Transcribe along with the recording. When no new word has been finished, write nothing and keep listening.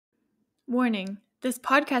Warning: this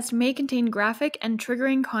podcast may contain graphic and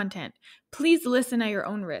triggering content. Please listen at your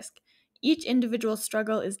own risk. Each individual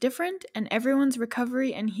struggle is different, and everyone's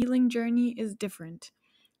recovery and healing journey is different.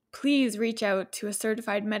 Please reach out to a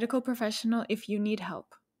certified medical professional if you need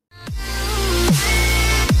help.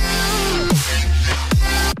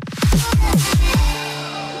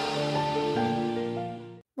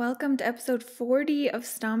 Welcome to episode 40 of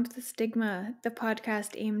Stomp the Stigma, the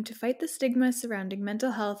podcast aimed to fight the stigma surrounding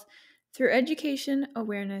mental health through education,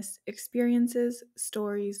 awareness, experiences,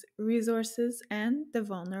 stories, resources, and the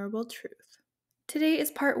vulnerable truth. Today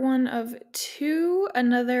is part one of two,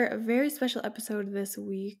 another very special episode this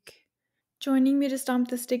week. Joining me to Stomp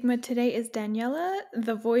the Stigma today is Daniela,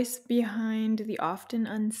 the voice behind the often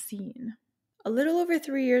unseen. A little over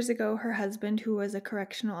 3 years ago, her husband, who was a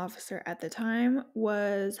correctional officer at the time,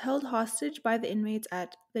 was held hostage by the inmates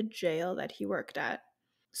at the jail that he worked at.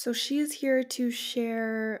 So she is here to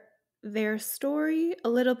share their story, a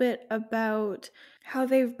little bit about how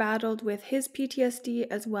they've battled with his PTSD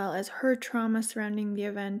as well as her trauma surrounding the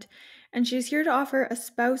event, and she's here to offer a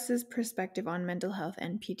spouse's perspective on mental health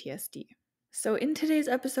and PTSD. So in today's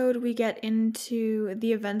episode, we get into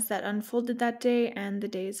the events that unfolded that day and the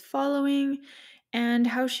days following, and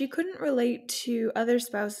how she couldn't relate to other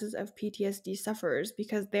spouses of PTSD sufferers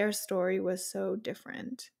because their story was so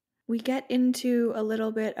different. We get into a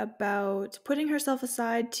little bit about putting herself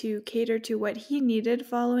aside to cater to what he needed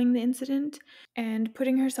following the incident, and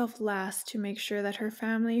putting herself last to make sure that her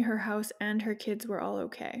family, her house, and her kids were all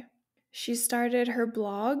okay. She started her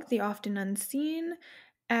blog, The Often Unseen,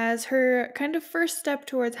 as her kind of first step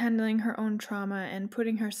towards handling her own trauma and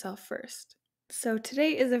putting herself first. So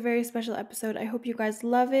today is a very special episode. I hope you guys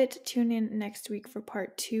love it. Tune in next week for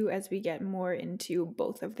part 2 as we get more into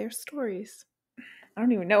both of their stories. I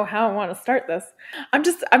don't even know how I want to start this.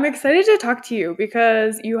 I'm excited to talk to you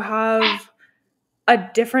because you have a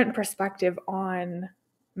different perspective on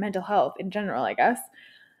mental health in general, I guess.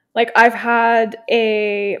 Like, I've had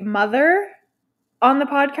a mother on the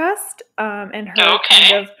podcast, and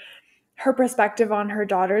her perspective on her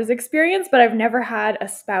daughter's experience, but I've never had a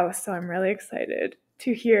spouse, so I'm really excited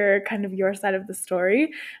to hear kind of your side of the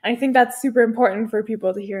story. And I think that's super important for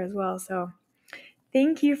people to hear as well. So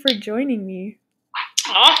thank you for joining me.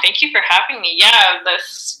 Oh, thank you for having me. Yeah, the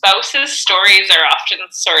spouses' stories are often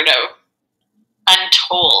sort of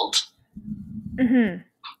untold. Mm-hmm.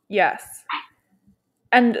 Yes.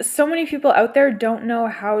 And so many people out there don't know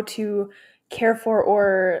how to care for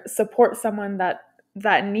or support someone that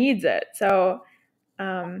needs it. So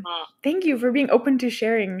thank you for being open to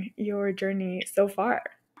sharing your journey so far.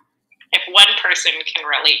 If one person can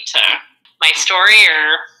relate to my story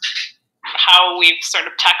or how we've sort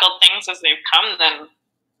of tackled things as they've come, then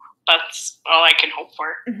that's all I can hope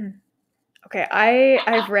for. Mm-hmm. Okay,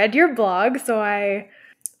 I've read your blog, so I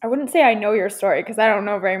wouldn't say I know your story because I don't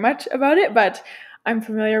know very much about it, but I'm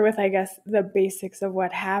familiar with, I guess, the basics of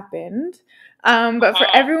what happened. But for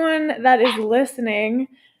everyone that is listening,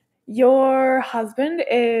 your husband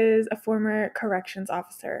is a former corrections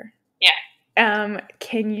officer. Yeah.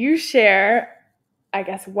 Can you share, I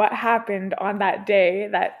guess, what happened on that day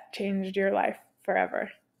that changed your life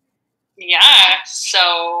forever? Yeah,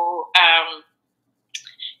 so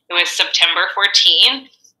it was September 14th,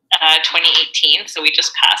 2018, so we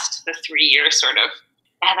just passed the 3-year sort of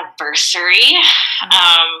anniversary,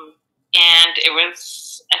 and it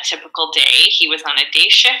was a typical day. He was on a day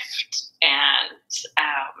shift, and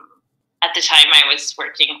at the time I was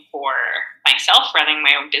working for myself, running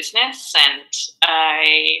my own business, and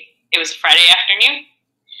it was a Friday afternoon,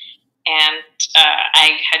 and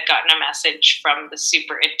I had gotten a message from the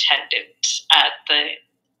superintendent at the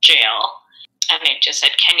jail, and it just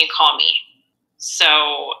said, "Can you call me?" So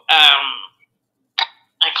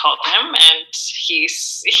I called him, and he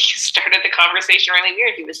started the conversation really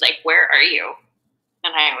weird. He was like, "Where are you?"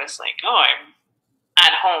 And I was like, "Oh, I'm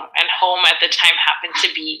at home." And home at the time happened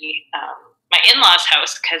to be my in-laws'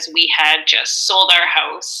 house, because we had just sold our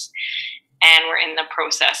house and we're in the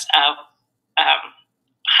process of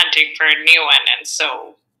hunting for a new one. And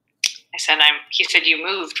so I said, he said, "You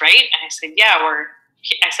moved, right?" And I said, "Yeah,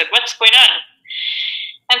 I said, "What's going on?"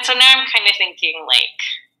 And so now I'm kind of thinking, like,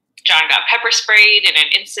 John got pepper sprayed in an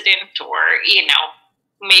incident, or,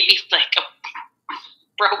 maybe like a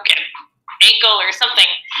broken ankle or something.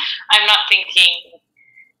 I'm not thinking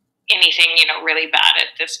anything, really bad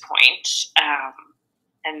at this point.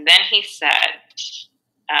 And then he said,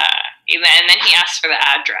 and then he asked for the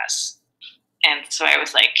address. And so I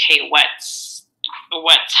was like, "Hey, what's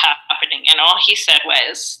happening?" And all he said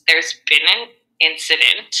was, "There's been an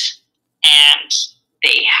incident and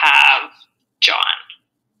they have John."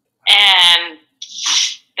 And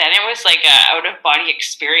then it was like a out of body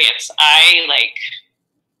experience. I like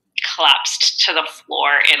collapsed to the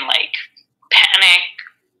floor in like panic,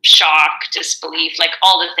 shock, disbelief, like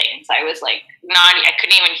all the things. I was like I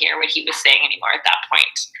couldn't even hear what he was saying anymore at that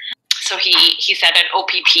point. So he said an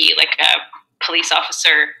OPP, like a police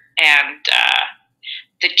officer, and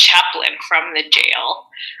the chaplain from the jail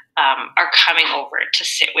are coming over to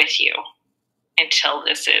sit with you until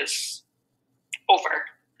this is over.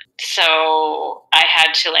 So I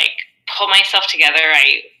had to like pull myself together.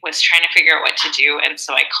 I was trying to figure out what to do, and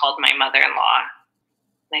so I called my mother-in-law.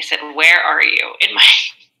 And I said, "Where are you?" in my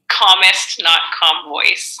calmest, not calm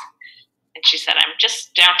voice. And she said, "I'm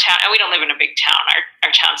just downtown." And we don't live in a big town.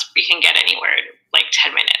 Our towns, we can get anywhere in like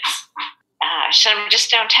 10 minutes. She said, "I'm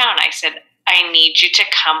just downtown." I said, "I need you to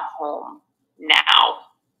come home now."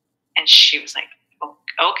 And she was like,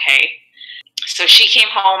 "Okay." So she came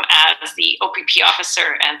home as the OPP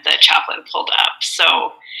officer and the chaplain pulled up.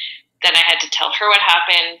 So then I had to tell her what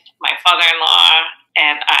happened, my father-in-law,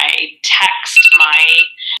 and I text my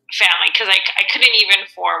family because I couldn't even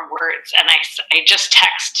form words. And I just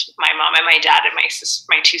text my mom and my dad and my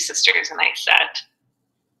two sisters, and I said,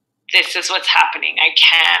 "This is what's happening. You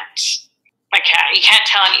can't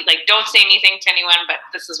tell any, like, don't say anything to anyone, but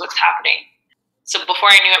this is what's happening." So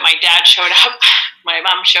before I knew it, my dad showed up, my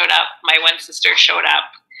mom showed up, my one sister showed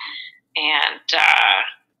up, and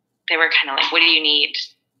they were kind of like, "What do you need?"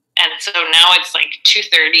 And so now it's like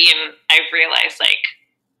 2:30, and I've realized like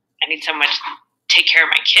I need someone to take care of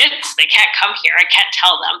my kids. They can't come here. I can't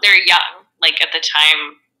tell them. They're young. Like at the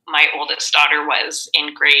time, my oldest daughter was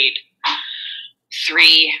in grade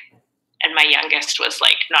 3, and my youngest was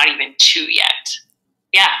like not even 2 yet.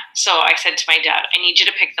 Yeah. So I said to my dad, "I need you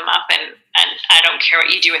to pick them up, and I don't care what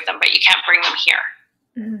you do with them, but you can't bring them here.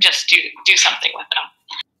 Mm-hmm. Just do something with them."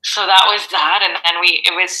 So that was that, and then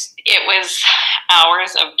it was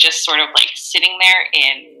hours of just sort of like sitting there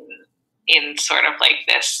in sort of like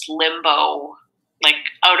this limbo,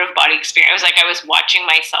 like out of body experience. It was like I was watching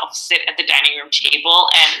myself sit at the dining room table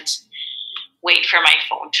and wait for my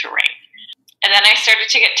phone to ring. And then I started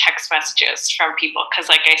to get text messages from people because,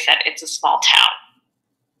 like I said, it's a small town.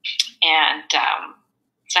 And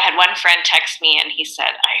so I had one friend text me, and he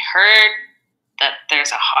said, "I heard that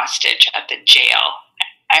there's a hostage at the jail.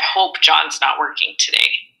 I hope John's not working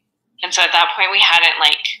today." And so at that point, we hadn't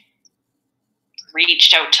like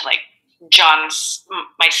reached out to like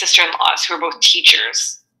my sister-in-laws, who were both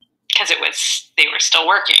teachers, because they were still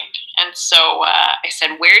working. And so I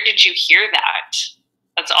said, "Where did you hear that?"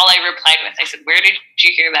 That's all I replied with. I said, "Where did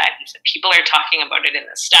you hear that?" He said, "People are talking about it in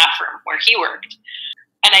the staff room where he worked."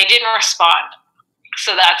 And I didn't respond.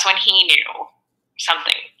 So that's when he knew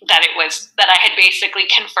something, that I had basically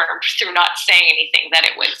confirmed through not saying anything that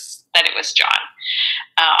it was John.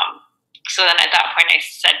 So then at that point I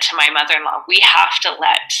said to my mother-in-law, "We have to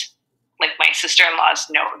let like my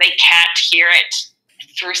sister-in-laws know. They can't hear it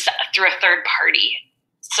through a third party."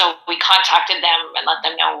 So we contacted them and let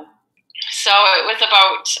them know. So it was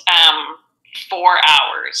about 4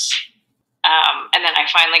 hours. And then I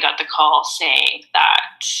finally got the call saying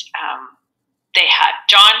that they had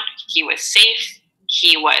John. He was safe.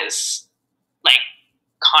 He was like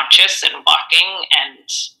conscious and walking, and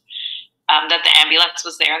that the ambulance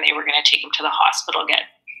was there and they were going to take him to the hospital,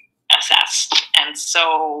 get assessed. And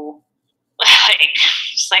so like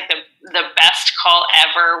just like the best call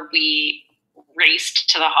ever. We raced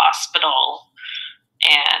to the hospital,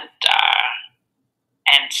 and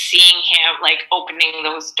seeing him, like opening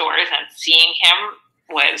those doors and seeing him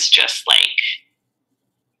was just like,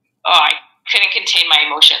 oh, I couldn't contain my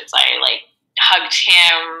emotions. I like hugged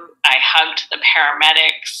him. I hugged the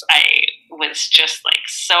paramedics. I was just like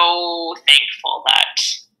so thankful that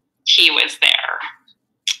he was there.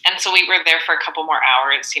 And so we were there for a couple more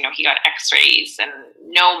hours. You know, he got x-rays and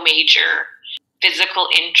no major physical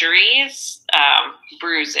injuries,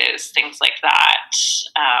 bruises, things like that.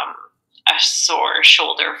 A sore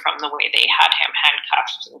shoulder from the way they had him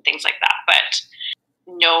handcuffed and things like that. But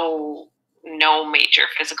no major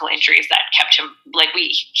physical injuries that kept him, like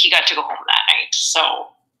he got to go home that night.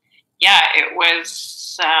 So yeah, it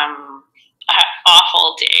was an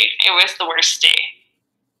awful day. It was the worst day.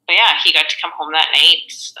 But yeah, he got to come home that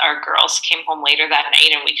night. Our girls came home later that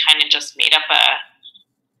night, and we kind of just made up a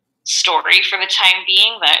story for the time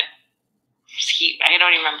being that I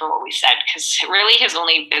don't even remember what we said, because really his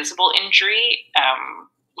only visible injury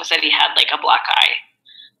was that he had like a black eye.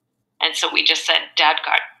 And so we just said Dad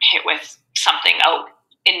got hit with something out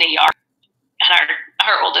in the yard. And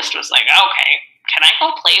our oldest was like, "Okay, can I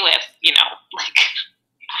go play with," like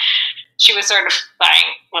she was sort of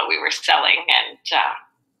buying what we were selling. And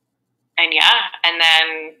and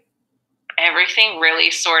then everything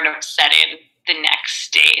really sort of set in the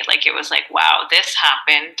next day. Like, it was like, wow, this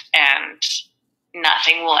happened and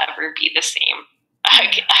nothing will ever be the same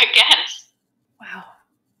again. Wow.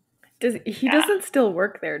 He doesn't still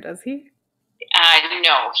work there, does he?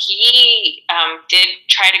 No, he did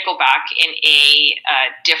try to go back in a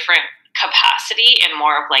different capacity and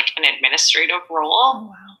more of like an administrative role.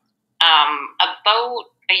 Oh, wow. About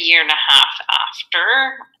a year and a half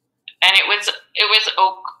after, and it was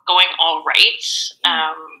going all right.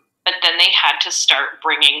 But then they had to start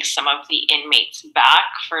bringing some of the inmates back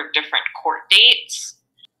for different court dates,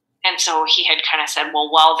 and so he had kind of said,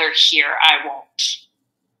 "Well, while they're here, I won't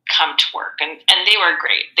come to work," and they were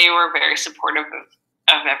great. They were very supportive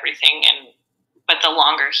of everything, but the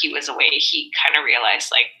longer he was away, he kind of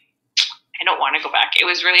realized, like, I don't want to go back. It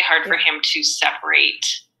was really hard for him to separate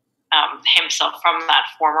himself from that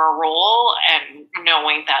former role, and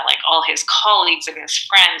knowing that, like, all his colleagues and his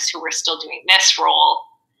friends who were still doing this role,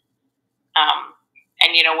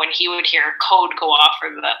 and, you know, when he would hear a code go off or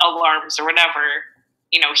the alarms or whatever,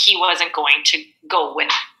 you know, he wasn't going to go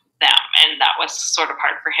with them, and that was sort of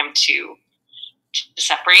hard for him to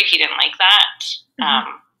separate. He didn't like that.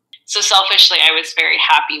 So selfishly, I was very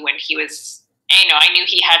happy when he was, you know, I knew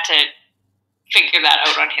he had to figure that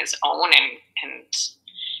out on his own, and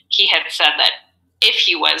he had said that if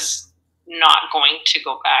he was not going to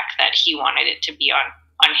go back, that he wanted it to be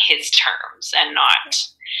on his terms and not,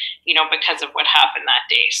 you know, because of what happened that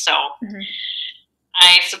day. So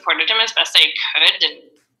I supported him as best I could, and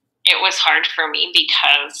it was hard for me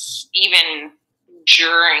because even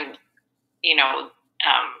during, you know,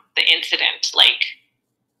 the incident, like,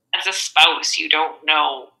 as a spouse, you don't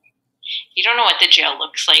know what the jail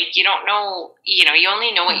looks like. You don't know, you know, you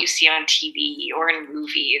only know what you see on TV or in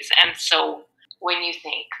movies. And so when you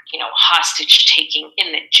think, you know, hostage taking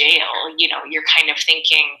in the jail, you know, you're kind of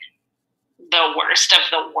thinking the worst of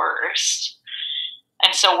the worst.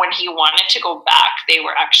 And so when he wanted to go back, they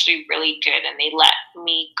were actually really good, and they let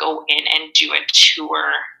me go in and do a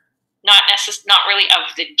tour, not really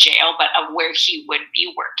of the jail, but of where he would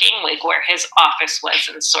be working, like where his office was,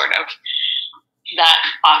 and sort of that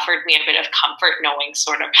offered me a bit of comfort, knowing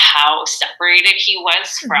sort of how separated he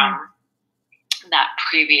was from that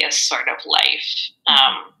previous sort of life.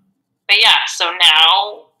 But yeah, so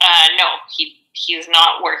now, no, he's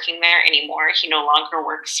not working there anymore. He no longer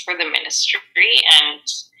works for the ministry, and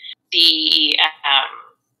the,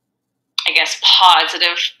 I guess,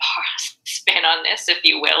 positive spin on this, if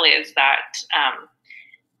you will, is that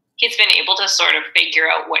he's been able to sort of figure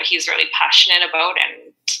out what he's really passionate about,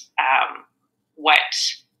 and what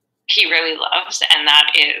he really loves, and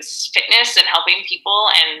that is fitness and helping people.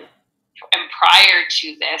 And prior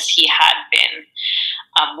to this, he had been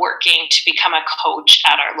working to become a coach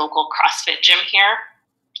at our local CrossFit gym here,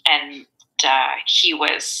 and he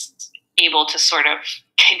was able to sort of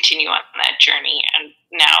continue on that journey, and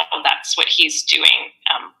now that's what he's doing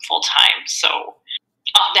full time. So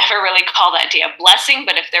I'll never really call that day a blessing,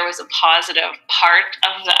 but if there was a positive part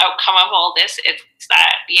of the outcome of all this, it's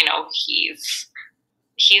that, you know,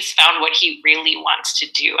 he's found what he really wants to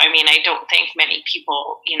do. I mean, I don't think many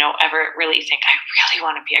people, you know, ever really think, I really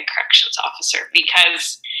want to be a corrections officer,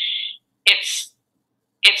 because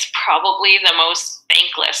it's probably the most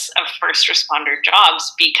thankless of first responder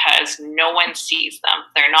jobs, because no one sees them.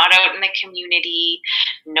 They're not out in the community.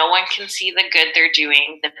 No one can see the good they're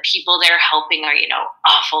doing. The people they're helping are, you know,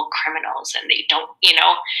 awful criminals, and they don't, you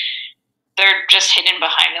know, they're just hidden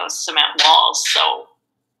behind those cement walls. So,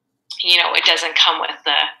 you know, it doesn't come with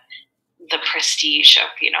the prestige of,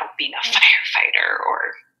 you know, being a firefighter or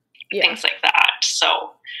things like that.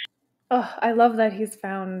 So, I love that he's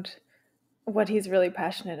found what he's really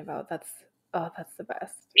passionate about. That's the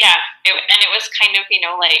best. Yeah, and it was kind of, you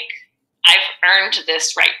know, like, I've earned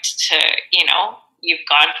this right to, you know, you've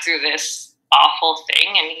gone through this awful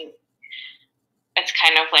thing, and it's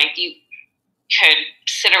kind of like you could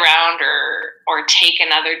sit around or take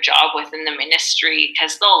another job within the ministry,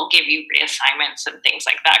 because they'll give you reassignments and things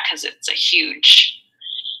like that, because it's a huge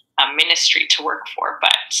ministry to work for.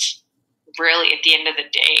 But really, at the end of the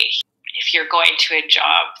day, if you're going to a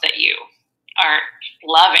job that you aren't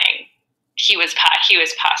loving, he was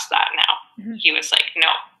past that now. He was like, no,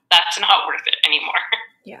 that's not worth it anymore.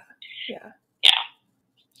 Yeah. Yeah.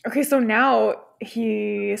 Okay, so now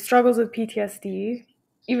he struggles with PTSD,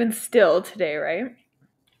 even still today, right?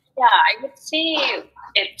 Yeah, I would say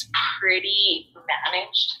it's pretty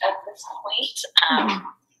managed at this point.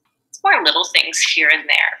 It's more little things here and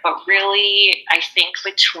there, but really, I think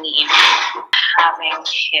between having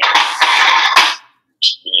his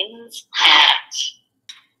routines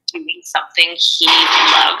and doing something he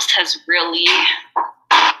loves has really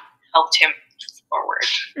helped him forward.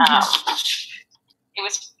 It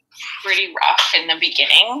was pretty rough in the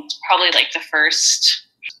beginning, probably like the first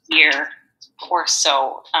year or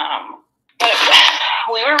so. But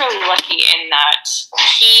we were really lucky in that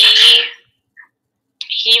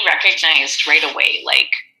he recognized right away,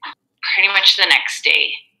 like pretty much the next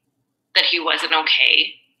day, that he wasn't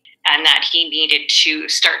okay and that he needed to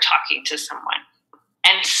start talking to someone.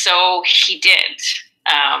 And so he did.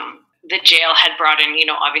 The jail had brought in,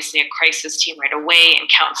 obviously a crisis team right away and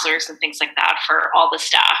counselors and things like that for all the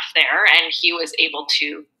staff there. And he was able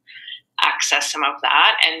to access some of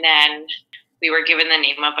that. And then we were given the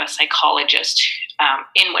name of a psychologist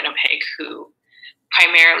in Winnipeg who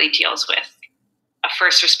primarily deals with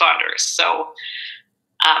first responders. So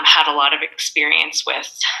had a lot of experience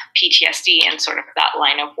with PTSD and sort of that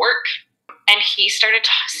line of work. And he started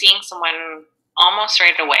seeing someone almost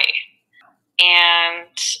right away.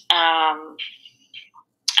 And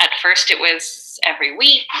at first it was every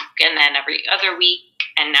week and then every other week.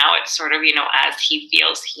 And now it's sort of, as he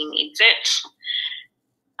feels he needs it.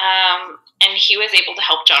 And he was able to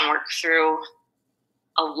help John work through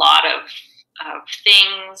a lot of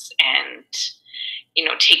things and,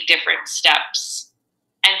 take different steps.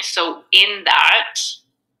 And so in that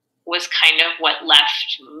was kind of what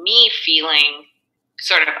left me feeling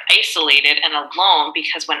sort of isolated and alone,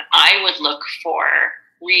 because when I would look for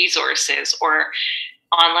resources or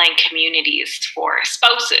online communities for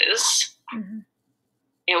spouses,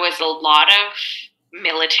 it was a lot of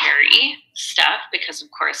military stuff because,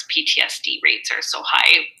 of course, PTSD rates are so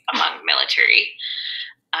high among military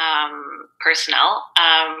personnel.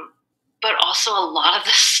 But also a lot of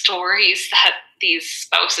the stories that these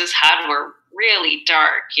spouses had were really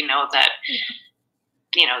dark, that,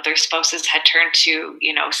 their spouses had turned to,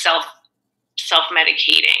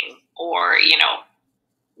 self-medicating or,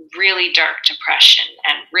 really dark depression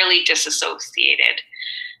and really disassociated.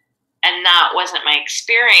 And that wasn't my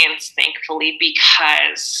experience, thankfully,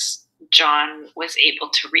 because John was able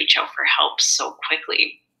to reach out for help so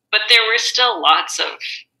quickly. But there were still lots of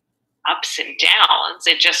ups and downs.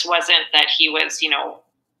 It just wasn't that he was,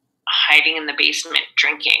 hiding in the basement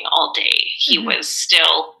drinking all day. He was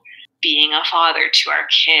still being a father to our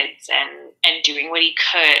kids and doing what he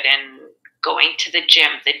could and going to the gym.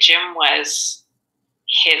 The gym was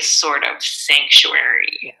his sort of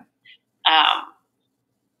sanctuary.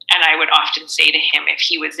 And I would often say to him, if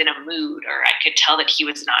he was in a mood or I could tell that he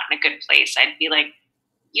was not in a good place, I'd be like,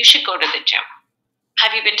 you should go to the gym.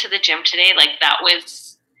 Have you been to the gym today? Like that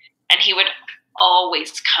was, and he would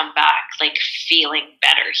always come back like feeling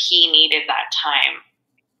better. He needed that time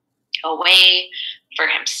away for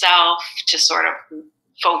himself to sort of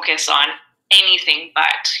focus on anything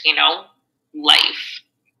but, life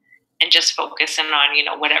and just focusing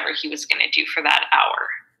on, whatever he was going to do for that hour.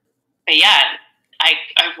 But yeah, I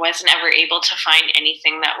wasn't ever able to find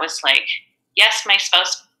anything that was like, yes, my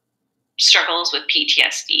spouse struggles with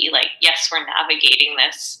PTSD. Like, yes, we're navigating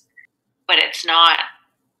this, but it's not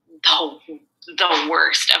the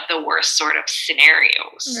worst of the worst sort of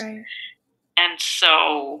scenarios. Right. And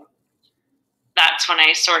so that's when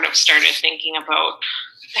I sort of started thinking about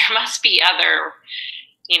there must be other,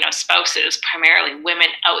 spouses, primarily women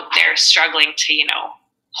out there struggling to,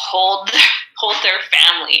 hold their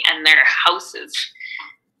family and their houses,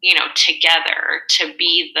 together, to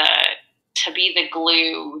be the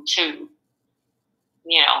glue, to,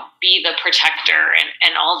 be the protector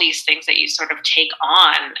and all these things that you sort of take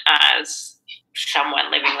on as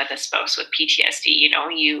someone living with a spouse with PTSD.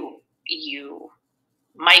 You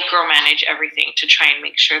micromanage everything to try and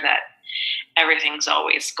make sure that everything's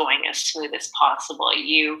always going as smooth as possible.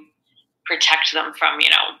 You protect them from,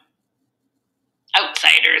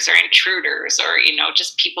 outsiders or intruders or,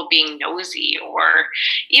 just people being nosy, or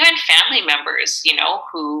even family members,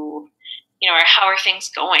 who, are, how are things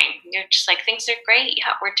going? You're just like, things are great.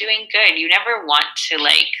 Yeah, we're doing good. You never want to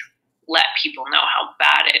like let people know how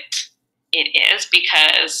bad it is,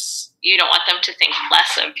 because you don't want them to think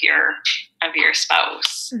less of your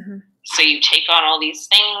spouse. So you take on all these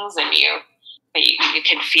things and you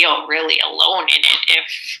can feel really alone in it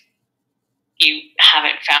if you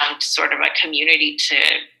haven't found sort of a community to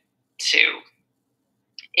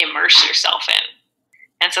immerse yourself in.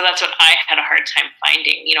 And so that's what I had a hard time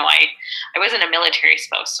finding. I wasn't a military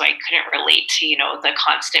spouse, so I couldn't relate to, the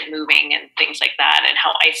constant moving and things like that and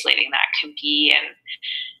how isolating that can be. And,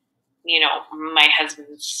 my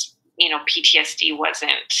husband's, PTSD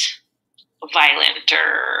wasn't violent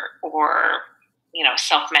or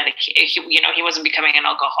self-medicated. He wasn't becoming an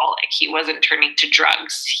alcoholic. He wasn't turning to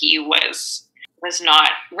drugs. He was was not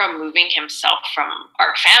removing himself from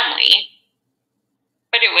our family,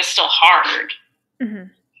 but it was still hard. Mm-hmm.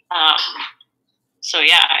 So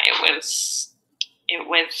yeah, it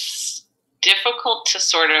was difficult to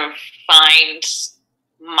sort of find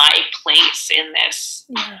my place in this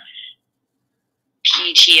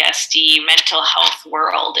PTSD mental health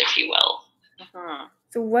world, if you will. Mm-hmm.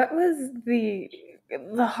 So what was the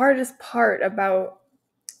hardest part about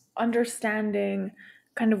understanding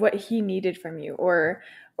kind of what he needed from you, or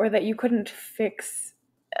that you couldn't fix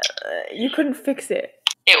it?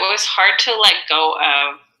 It was hard to let go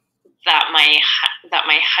of that my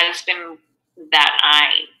husband that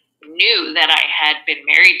I knew that I had been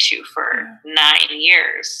married to for 9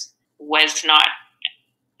 years was not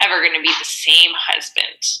ever going to be the same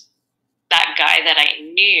husband. That guy that I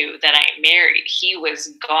knew that I married, he was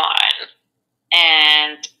gone.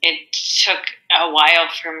 And it took a while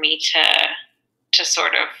for me to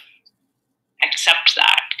sort of accept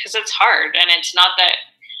that, because it's hard. And it's not that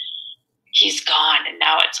he's gone and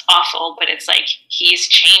now it's awful, but it's like he's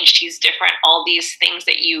changed, he's different. All these things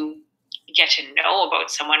that you get to know about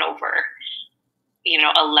someone over,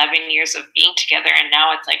 11 years of being together, and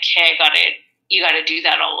now it's like, hey, you got to do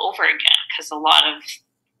that all over again, because a lot of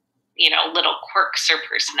little quirks or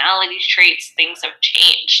personality traits, things have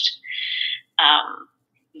changed.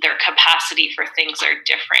 Their capacity for things are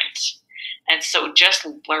different. And so just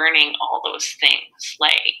learning all those things,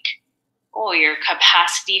 like, oh, your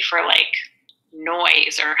capacity for like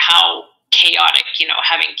noise, or how chaotic,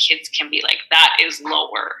 having kids can be, like, that is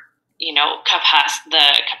lower. The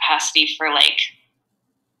capacity for like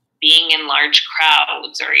being in large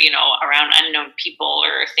crowds, or, around unknown people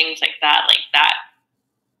or things like that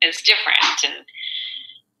is different.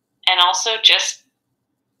 And also just,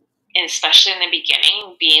 especially in the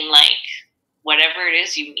beginning, being like, whatever it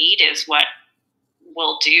is you need is what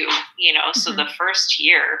we'll do, So the first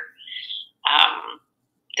year,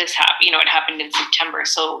 this happened, it happened in September.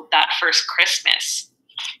 So that first Christmas,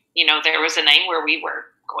 there was a night where we were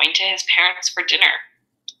going to his parents for dinner.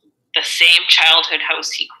 The same childhood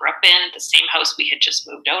house he grew up in, the same house we had just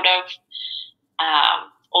moved out of.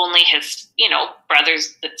 Only his,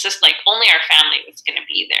 brothers, it's just like only our family was going to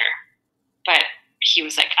be there. But he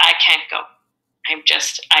was like, I can't go.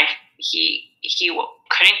 He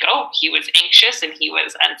couldn't go. He was anxious and he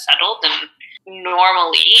was unsettled. And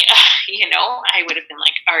normally, I would have been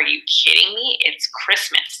like, are you kidding me? It's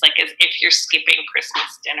Christmas. Like, as if you're skipping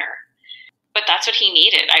Christmas dinner. But that's what he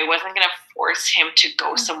needed. I wasn't going to force him to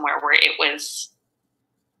go somewhere where it was,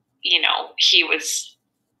 he was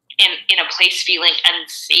in a place feeling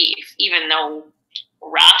unsafe, even though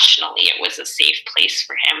rationally it was a safe place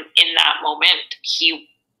for him in that moment. He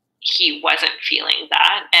wasn't feeling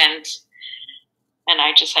that. And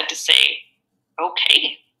I just had to say,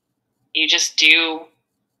 okay, you just do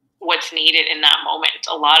what's needed in that moment.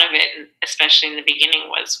 A lot of it, especially in the beginning,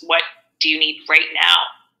 was, what do you need right now?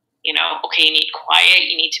 Okay, you need quiet,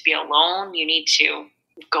 you need to be alone, you need to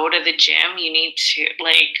go to the gym, you need to,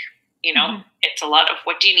 it's a lot of,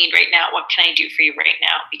 what do you need right now? What can I do for you right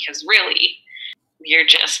now? Because really, you're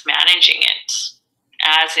just managing it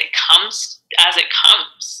as it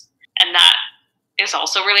comes. And that is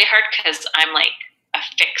also really hard, because I'm like a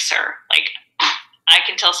fixer. Like, I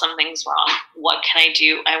can tell something's wrong. What can I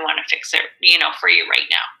do? I want to fix it, for you right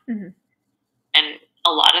now. Mm-hmm. And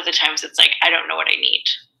a lot of the times it's like, I don't know what I need,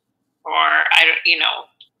 or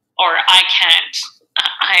or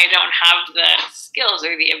I don't have the skills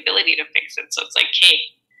or the ability to fix it. So it's like, hey,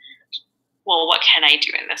 well, what can I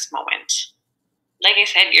do in this moment? Like I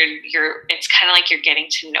said, it's kind of like you're getting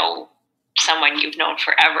to know someone you've known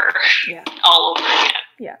forever, all over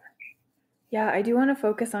again. Yeah, I do want to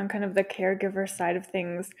focus on kind of the caregiver side of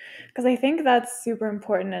things, because I think that's super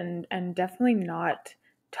important and definitely not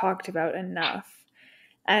talked about enough.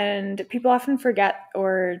 And people often forget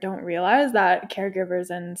or don't realize that caregivers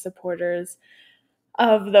and supporters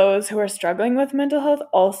of those who are struggling with mental health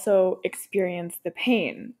also experience the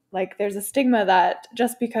pain. Like, there's a stigma that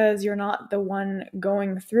just because you're not the one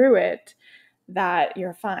going through it, that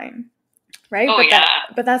you're fine, right? Oh,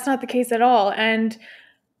 but that's not the case at all. And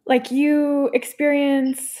like, you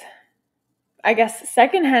experience, I guess,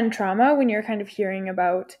 secondhand trauma when you're kind of hearing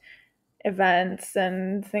about events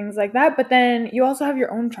and things like that. But then you also have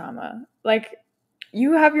your own trauma. Like,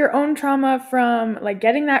 you have your own trauma from like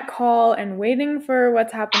getting that call and waiting for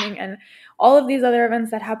what's happening, and all of these other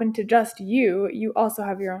events that happen to just you. You also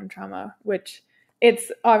have your own trauma, which it's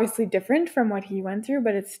obviously different from what he went through,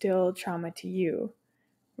 but it's still trauma to you,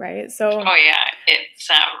 right? So, oh yeah, it's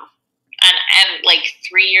and like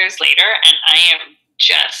 3 years later, and I am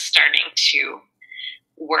just starting to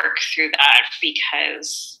work through that,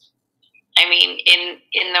 because I mean,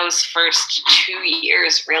 in those first 2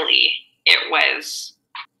 years, really, it was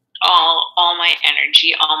all my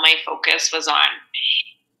energy, all my focus was on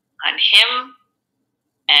him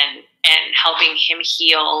and helping him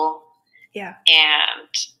heal. Yeah. And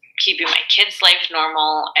keeping my kids' life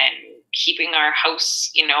normal and keeping our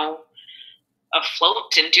house,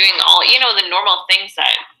 afloat, and doing all, the normal things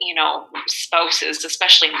that, spouses,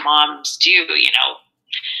 especially moms, do,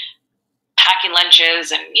 packing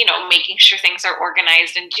lunches and, making sure things are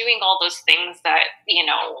organized and doing all those things that,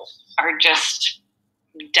 are just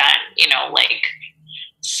done, like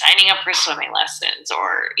signing up for swimming lessons,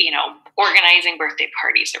 or, organizing birthday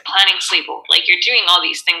parties, or planning sleepover. Like, you're doing all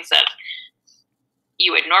these things that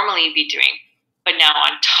you would normally be doing, but now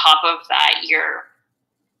on top of that, you're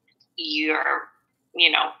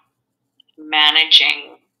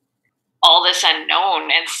managing all this unknown.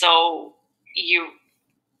 And so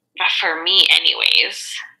for me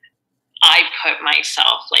anyways, I put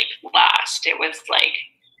myself like last. It was like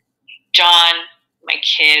John, my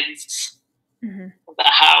kids, the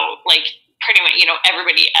house, like pretty much,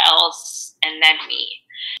 everybody else, and then me.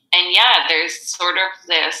 And yeah, there's sort of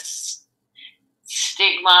this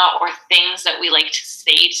stigma or things that we like to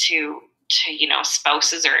say to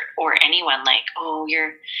spouses or anyone, like, oh,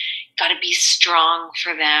 you're got to be strong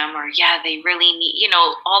for them, or yeah, they really need,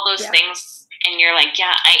 all those things. And you're like,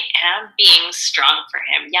 yeah, I am being strong for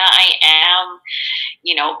him. Yeah, I am,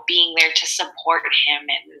 being there to support him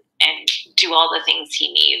and do all the things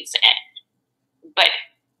he needs. But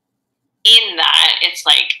in that, it's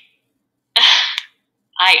like,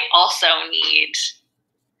 I also need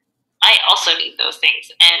those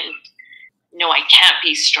things. And no, I can't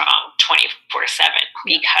be strong 24/7,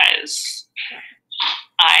 because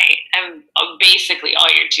I am basically, all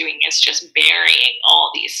you're doing is just burying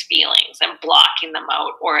all these feelings and blocking them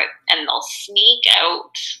out, and they'll sneak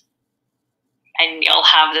out, and you'll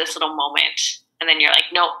have this little moment, and then you're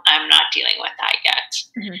like, nope, I'm not dealing with that yet.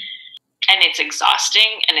 And it's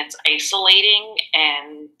exhausting, and it's isolating,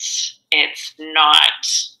 and it's not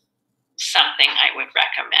something I would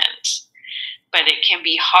recommend. But it can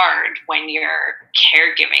be hard when you're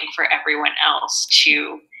caregiving for everyone else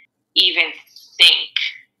to even think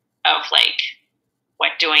of, like,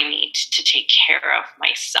 what do I need to take care of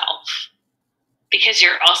myself? Because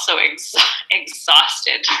you're also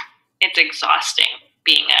exhausted. It's exhausting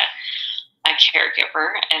being a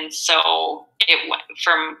caregiver. And so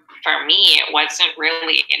for me, it wasn't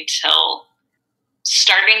really until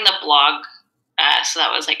starting the blog, so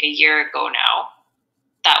that was like a year ago now,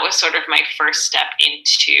 that was sort of my first step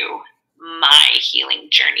into my healing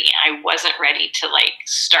journey. I wasn't ready to like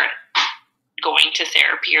start going to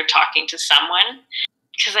therapy or talking to someone,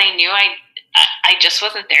 because I knew I just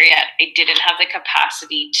wasn't there yet. I didn't have the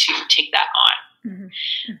capacity to take that on.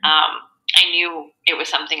 I knew it was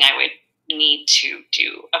something I would need to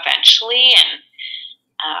do eventually, and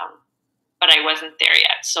but I wasn't there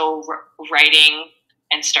yet. So writing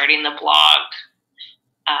and starting the blog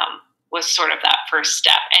was sort of that first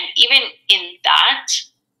step. And even in that,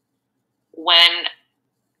 when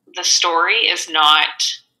the story is not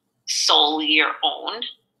solely your own,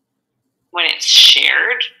 when it's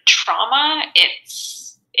shared trauma,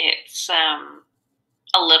 it's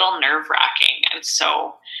a little nerve-wracking. And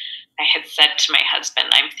so I had said to my husband,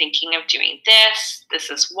 I'm thinking of doing this. This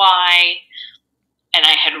is why. And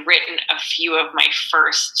I had written a few of my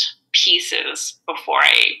first pieces before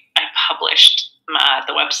I published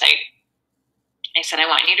the website. I said, I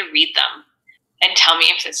want you to read them and tell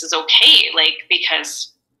me if this is okay, like,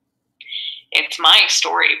 because it's my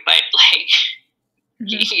story, but like,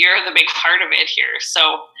 you're the big part of it here.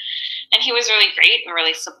 So, and he was really great and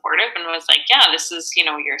really supportive, and was like, yeah, this is,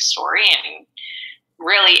 your story. And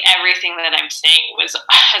really everything that I'm saying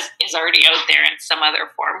is already out there in some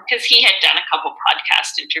other form, because he had done a couple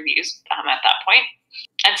podcast interviews at that point.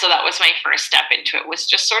 And so that was my first step into it, was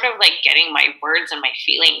just sort of like getting my words and my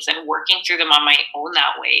feelings and working through them on my own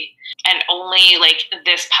that way. And only like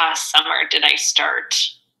this past summer did I start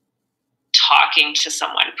talking to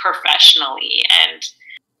someone professionally. And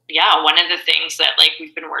yeah, one of the things that like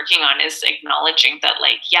we've been working on is acknowledging that,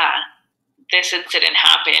 like, yeah, this incident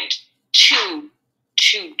happened to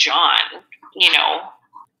John,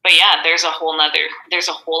 but yeah, there's a whole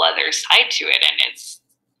other side to it. And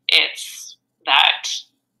it's that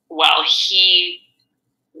while he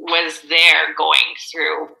was there going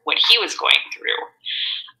through what he was going through,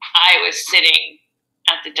 I was sitting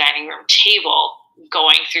at the dining room table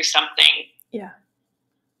going through something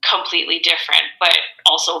completely different, but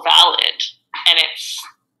also valid. And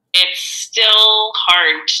it's still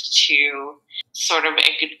hard to sort of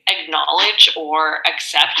acknowledge or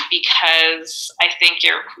accept, because I think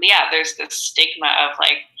there's this stigma of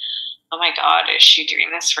like, oh my God, is she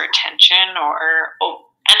doing this for attention? Or, oh,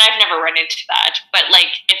 and I've never run into that, but like,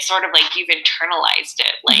 it's sort of like you've internalized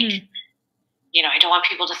it. Like, you know, I don't want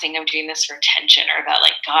people to think I'm doing this for attention, or that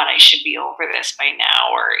like, God, I should be over this by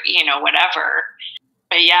now, or, you know, whatever.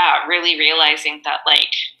 But yeah, really realizing that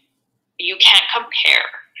like, you can't compare.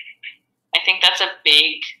 I think that's a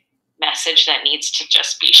big message that needs to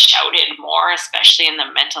just be shouted more, especially in the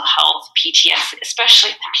mental health PTSD,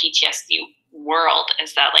 especially the PTSD world,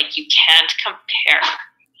 is that like, you can't compare,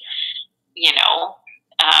 you know.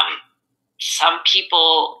 Some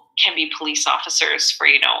people can be police officers for,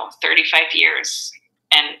 you know, 35 years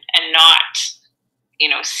and not, you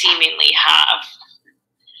know, seemingly have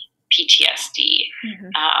PTSD.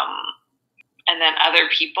 And then other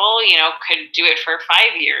people, you know, could do it for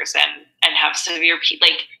 5 years and have severe,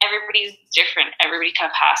 like, everybody's different. Everybody's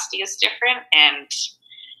capacity is different, and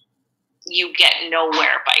you get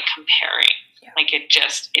nowhere by comparing. Yeah. Like,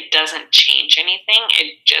 it doesn't change anything.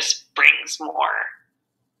 It just brings more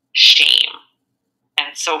shame.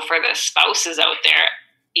 And so for the spouses out there,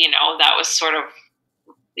 you know, that was sort of,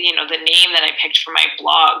 you know, the name that I picked for my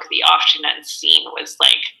blog, The Often Unseen, was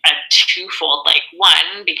like a twofold. Like,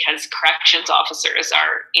 one, because corrections officers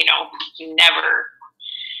are, you know, never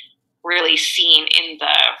really seen in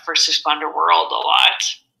the first responder world a lot.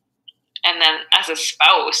 And then as a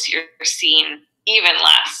spouse, you're seen even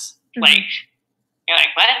less. Like, you're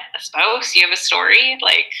like, what? A spouse? You have a story?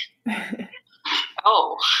 Like,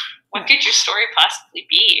 oh, what could your story possibly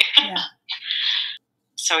be? Yeah.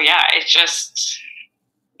 So yeah, it's just,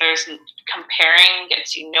 there's comparing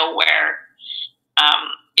gets you nowhere.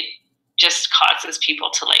 It just causes people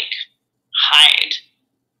to like hide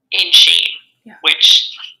in shame,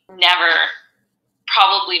 which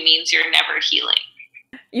probably means you're never healing.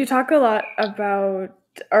 You talk a lot about,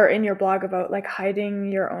 or in your blog, about like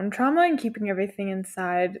hiding your own trauma and keeping everything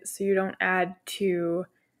inside so you don't add to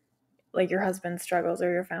like your husband's struggles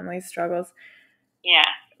or your family's struggles. Yeah.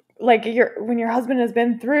 Like, when your husband has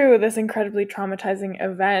been through this incredibly traumatizing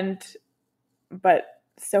event, but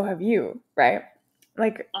so have you, right?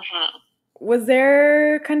 Like, was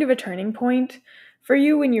there kind of a turning point for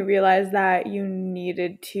you when you realized that you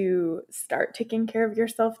needed to start taking care of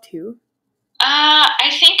yourself too? I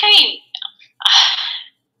think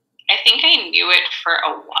I knew it for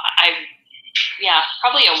a while.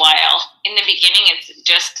 Probably a while. In the beginning, it's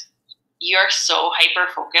just, you're so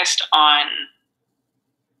hyper focused on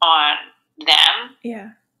them,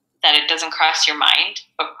 that it doesn't cross your mind.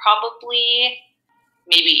 But probably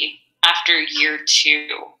maybe after year 2,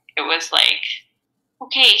 it was like,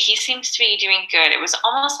 okay, he seems to be doing good. It was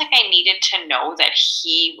almost like I needed to know that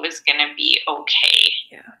he was gonna be okay.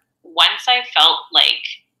 Yeah. Once I felt like,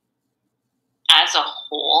 as a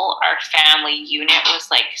whole, our family unit was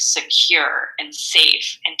like secure and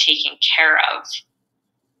safe and taken care of,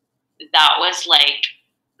 that was like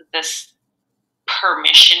this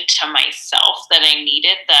permission to myself that I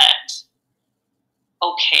needed, that,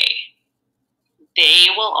 okay, they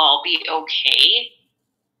will all be okay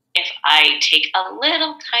if I take a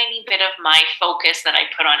little tiny bit of my focus that I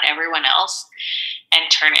put on everyone else and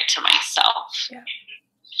turn it to myself. Yeah.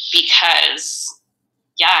 Because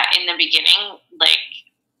in the beginning, like,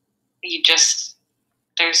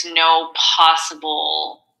 there's no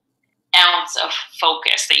possible ounce of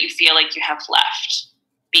focus that you feel like you have left,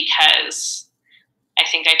 because I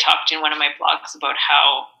think I talked in one of my blogs about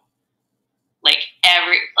how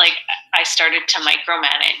I started to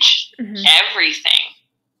micromanage everything,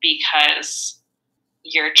 because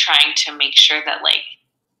you're trying to make sure that like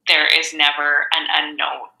there is never an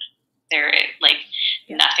unknown.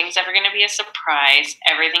 Nothing's ever going to be a surprise.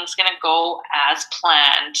 Everything's going to go as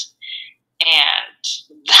planned.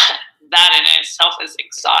 And that in itself is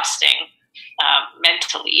exhausting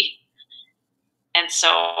mentally. And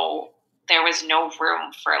so there was no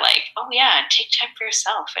room for like, oh yeah, take time for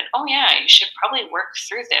yourself. And oh yeah, you should probably work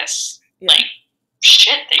through this like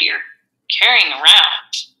shit that you're carrying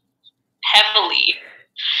around heavily.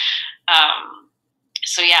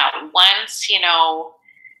 So yeah, once,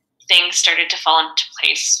 things started to fall into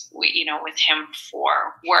place, with him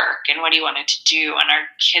for work and what he wanted to do, and our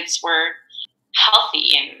kids were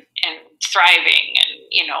healthy and thriving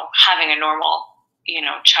and, having a normal,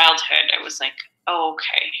 childhood, I was like, oh,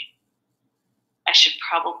 okay, I should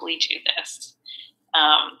probably do this.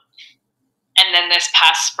 And then this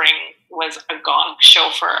past spring was a gong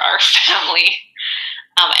show for our family.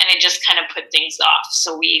 And it just kind of put things off.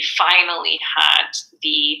 So we finally had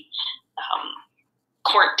the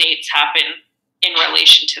court dates happen in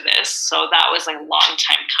relation to this. So that was like a long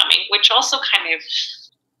time coming, which also kind of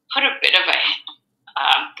put a bit of a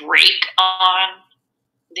break on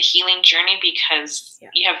the healing journey, because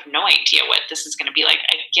you have no idea what this is going to be like.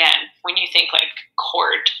 Again, when you think like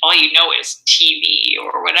court, all you know is TV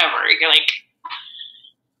or whatever. You're like,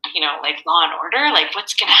 like Law and Order, like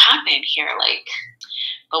what's going to happen here? Like,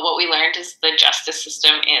 but what we learned is the justice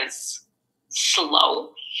system is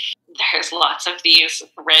slow. There's lots of these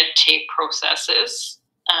red tape processes,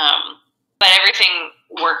 but everything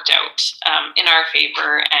worked out in our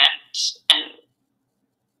favor and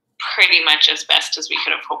pretty much as best as we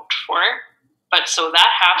could have hoped for. But so that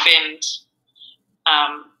happened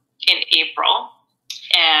in April,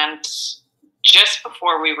 and just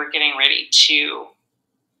before we were getting ready to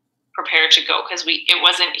prepare to go, because it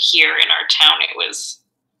wasn't here in our town, it was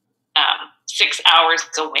 6 hours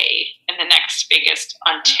away in the next biggest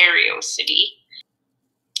Ontario city,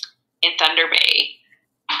 in Thunder Bay.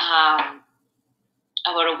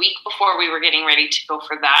 About a week before we were getting ready to go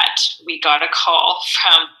for that, we got a call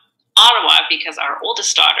from Ottawa because our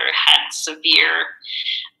oldest daughter had severe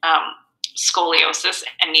scoliosis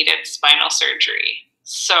and needed spinal surgery.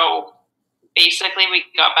 So basically we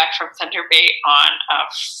got back from Thunder Bay on a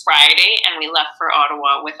Friday, and we left for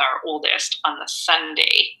Ottawa with our oldest on the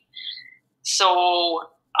Sunday. So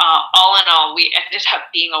all in all, we ended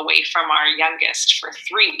up being away from our youngest for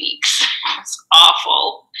 3 weeks. It was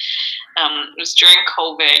awful. It was during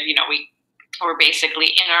COVID. We were basically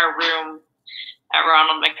in our room at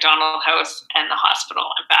Ronald McDonald House and the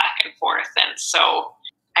hospital, and back and forth. And so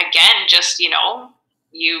again, just, you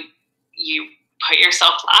put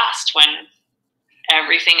yourself last when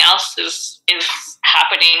everything else is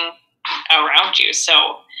happening around you.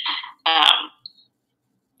 So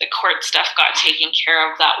the court stuff got taken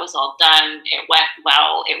care of. That was all done. It went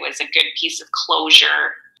well. It was a good piece of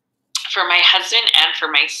closure for my husband and for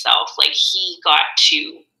myself. Like, he got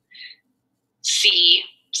to see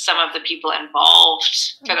some of the people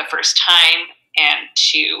involved for the first time, and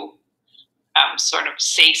to sort of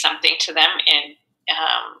say something to them in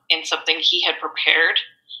something he had prepared.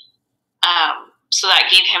 So that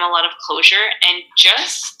gave him a lot of closure. And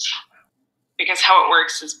just because how it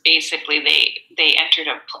works is basically they entered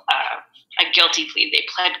a guilty plea. They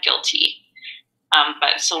pled guilty.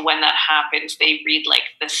 But so when that happens, they read like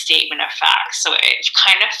the statement of facts. So it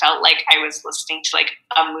kind of felt like I was listening to like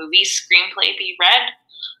a movie screenplay be read,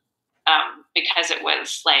 because it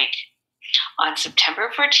was like, on September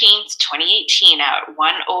 14th, 2018 at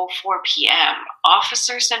 1:04 p.m.,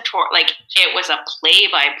 Officer Centaur, like it was a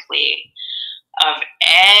play-by-play of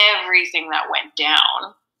everything that went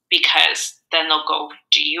down, because then they'll go,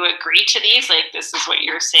 do you agree to these? Like, this is what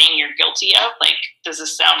you're saying you're guilty of? Like, does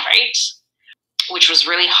this sound right? Which was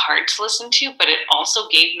really hard to listen to, but it also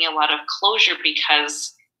gave me a lot of closure,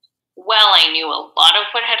 because, well, I knew a lot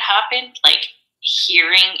of what had happened, like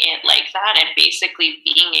hearing it like that and basically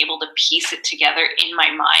being able to piece it together in my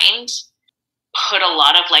mind put a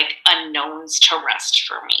lot of like unknowns to rest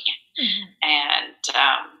for me. Mm-hmm. And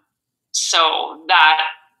so that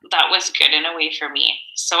was good in a way for me.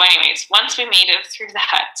 So anyways, once we made it through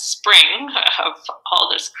that spring of all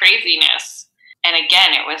this craziness, and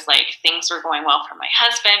again, it was like things were going well for my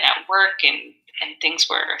husband at work, and things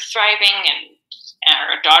were thriving, and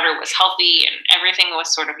our daughter was healthy, and everything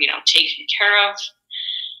was sort of, taken care of.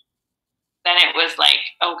 Then it was like,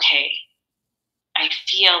 okay, I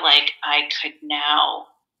feel like I could now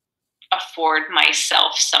afford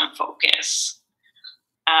myself some focus.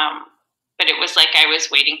 But it was like I was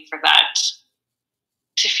waiting for that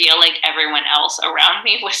to feel like everyone else around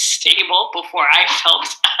me was stable before I felt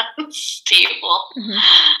unstable. Mm-hmm.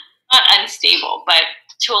 Not unstable, but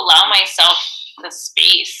to allow myself the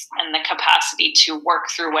space and the capacity to work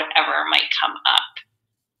through whatever might come up.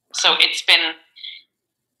 So it's been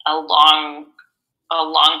a long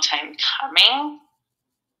time coming.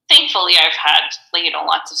 Thankfully, I've had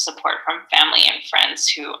lots of support from family and friends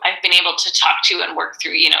who I've been able to talk to and work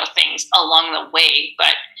through things along the way.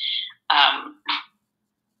 But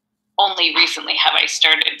only recently have I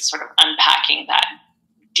started sort of unpacking that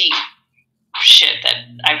deep shit that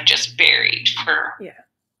I've just buried for 3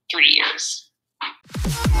 years.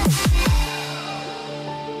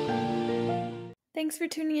 Thanks for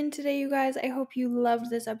tuning in today, you guys. I hope you loved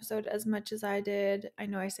this episode as much as I did. I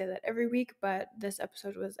know I say that every week, but this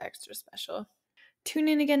episode was extra special. Tune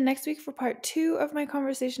in again next week for part 2 of my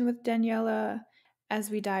conversation with Daniela, as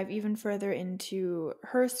we dive even further into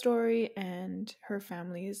her story and her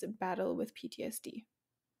family's battle with PTSD.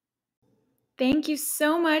 Thank you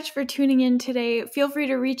so much for tuning in today. Feel free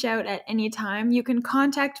to reach out at any time. You can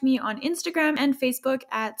contact me on Instagram and Facebook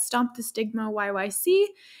at Stomp the Stigma YYC,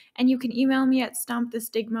 and you can email me at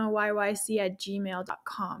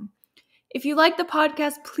stompthestigmayyc@gmail.com. If you like the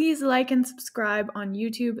podcast, please like and subscribe on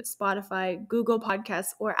YouTube, Spotify, Google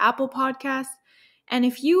Podcasts, or Apple Podcasts. And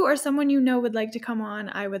if you or someone you know would like to come on,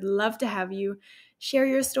 I would love to have you. Share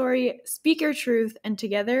your story, speak your truth, and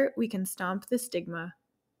together we can stomp the stigma.